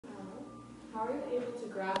How are you able to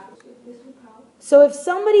graph this? So if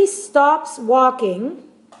somebody stops walking,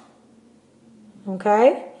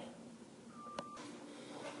 okay,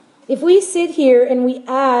 if we sit here and we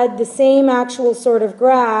add the same actual sort of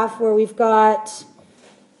graph where we've got,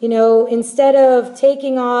 you know, instead of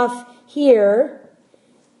taking off here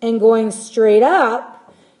and going straight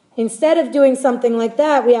up, instead of doing something like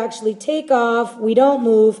that, we actually take off, we don't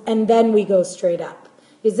move, and then we go straight up.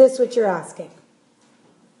 Is this what you're asking?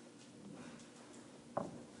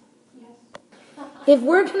 If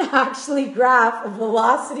we're going to actually graph a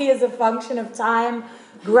velocity as a function of time,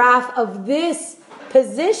 graph of this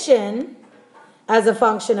position as a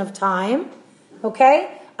function of time,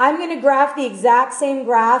 okay, I'm going to graph the exact same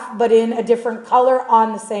graph but in a different color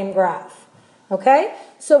on the same graph, okay?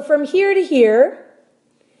 So from here to here,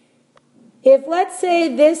 if let's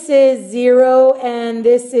say this is 0 and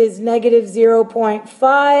this is negative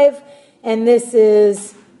 0.5 and this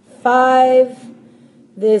is 5,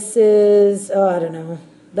 this is, oh, I don't know,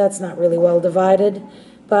 that's not really well divided,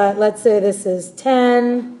 but let's say this is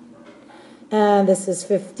 10, and this is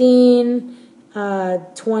 15,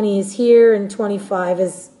 20 is here, and 25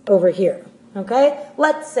 is over here, okay?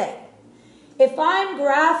 Let's say, if I'm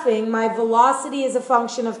graphing my velocity as a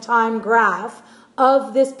function of time graph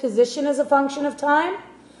of this position as a function of time,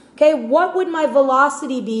 okay, what would my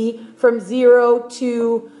velocity be from 0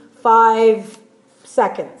 to 5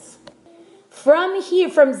 seconds? From here,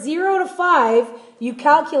 from 0 to 5, you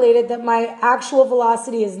calculated that my actual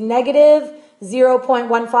velocity is negative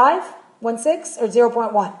 0.15, 16, or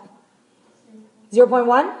 0.1?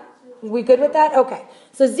 0.1? We good with that? Okay.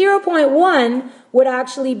 So 0.1 would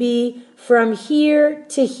actually be from here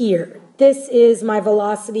to here. This is my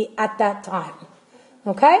velocity at that time.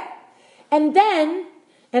 Okay? And then,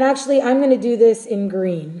 and actually I'm going to do this in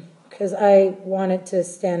green because I want it to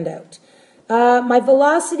stand out. My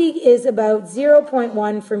velocity is about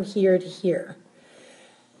 0.1 from here to here.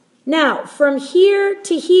 Now, from here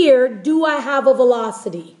to here, do I have a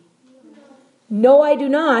velocity? No, I do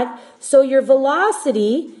not. So your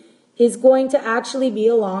velocity is going to actually be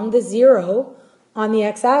along the 0 on the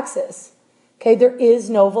x-axis. Okay, there is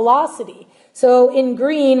no velocity. So in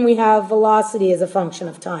green, we have velocity as a function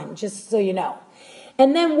of time, just so you know.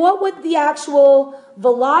 And then what would the actual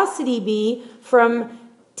velocity be from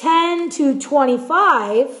 10 to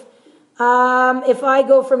 25, if I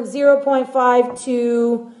go from 0.5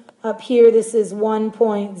 to up here, this is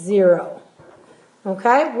 1.0.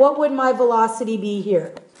 Okay, what would my velocity be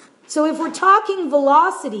here? So if we're talking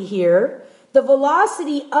velocity here, the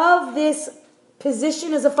velocity of this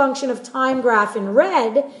position as a function of time graph in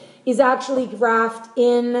red is actually graphed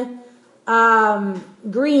in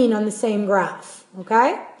green on the same graph.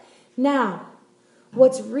 Okay, now,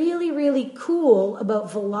 what's really, really cool about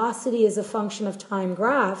velocity as a function of time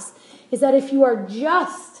graphs is that if you are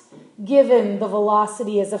just given the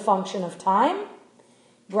velocity as a function of time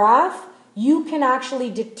graph, you can actually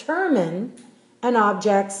determine an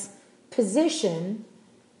object's position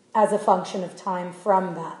as a function of time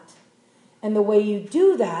from that. And the way you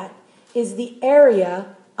do that is the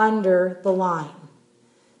area under the line.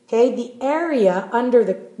 Okay, the area under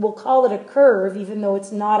the, we'll call it a curve, even though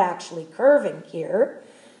it's not actually curving here.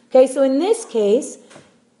 Okay, so in this case,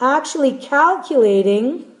 actually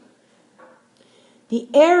calculating the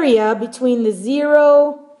area between the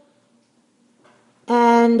 0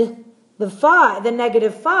 and the 5, the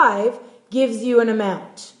negative 5, gives you an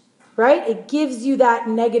amount, right? It gives you that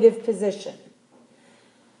negative position.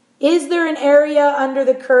 Is there an area under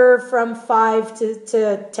the curve from 5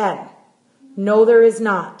 to 10? No, there is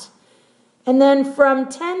not. And then from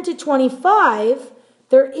 10 to 25,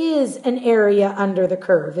 there is an area under the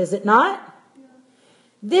curve, is it not? Yeah.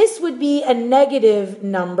 This would be a negative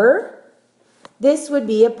number. This would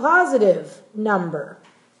be a positive number,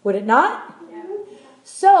 would it not? Yeah.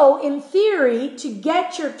 So, in theory, to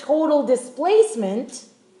get your total displacement,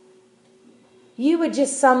 you would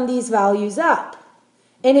just sum these values up.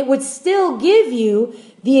 And it would still give you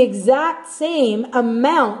the exact same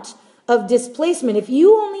amount of displacement. If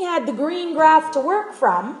you only had the green graph to work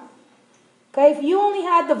from, okay, if you only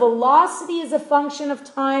had the velocity as a function of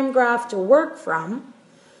time graph to work from,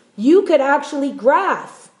 you could actually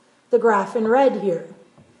graph the graph in red here.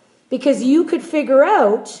 Because you could figure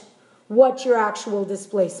out what your actual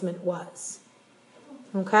displacement was.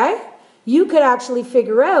 Okay? You could actually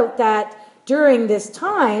figure out that during this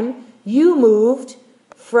time, you moved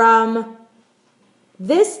from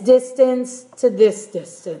this distance to this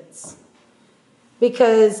distance.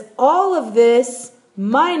 Because all of this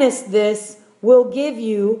minus this will give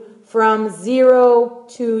you from 0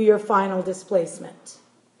 to your final displacement.